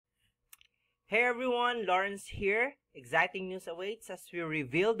Hey everyone, Lawrence here. Exciting news awaits as we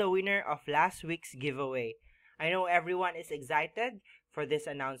reveal the winner of last week's giveaway. I know everyone is excited for this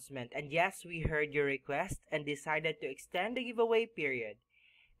announcement, and yes, we heard your request and decided to extend the giveaway period.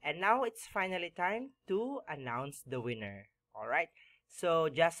 And now it's finally time to announce the winner. Alright, so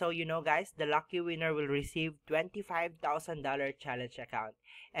just so you know guys, the lucky winner will receive $25,000 challenge account.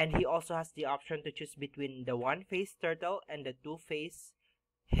 And he also has the option to choose between the one-face turtle and the two-face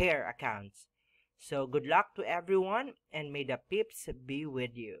hare accounts. So good luck to everyone and may the pips be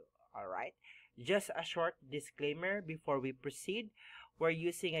with you. Alright, just a short disclaimer before we proceed. We're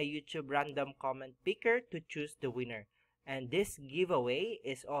using a YouTube random comment picker to choose the winner. And this giveaway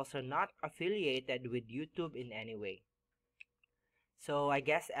is also not affiliated with YouTube in any way. So I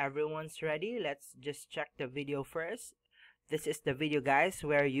guess everyone's ready. Let's just check the video first. This is the video guys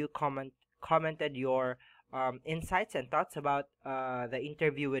where you commented your insights and thoughts about the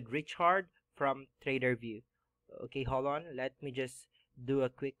interview with Richard from TraderView. Okay, hold on. Let me just do a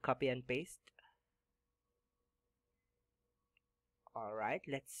quick copy and paste. Alright,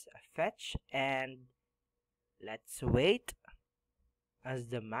 let's fetch and let's wait as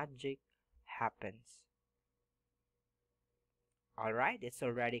the magic happens. Alright, it's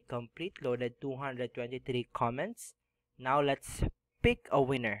already complete, loaded 223 comments. Now let's pick a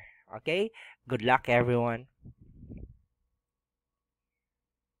winner. Okay, good luck everyone.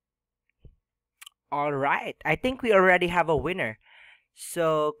 Alright, I think we already have a winner.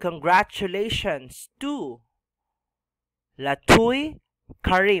 So congratulations to Latui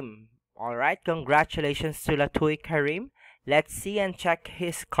Karim. Alright, congratulations to Latui Karim. Let's see and check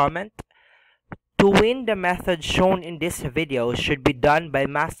his comment. To win, the method shown in this video should be done by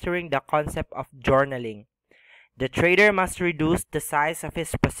mastering the concept of journaling. The trader must reduce the size of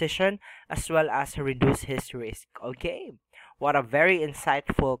his position as well as reduce his risk. Okay, what a very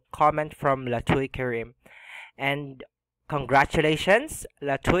insightful comment from Latui Karim. And congratulations,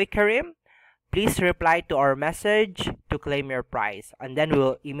 Latui Karim. Please reply to our message to claim your prize, and then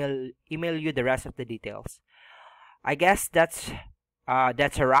we'll email you the rest of the details. I guess that's a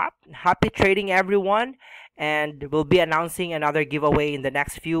wrap. Happy trading everyone, and we'll be announcing another giveaway in the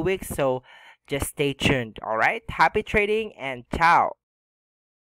next few weeks, so just stay tuned. All right, happy trading and ciao.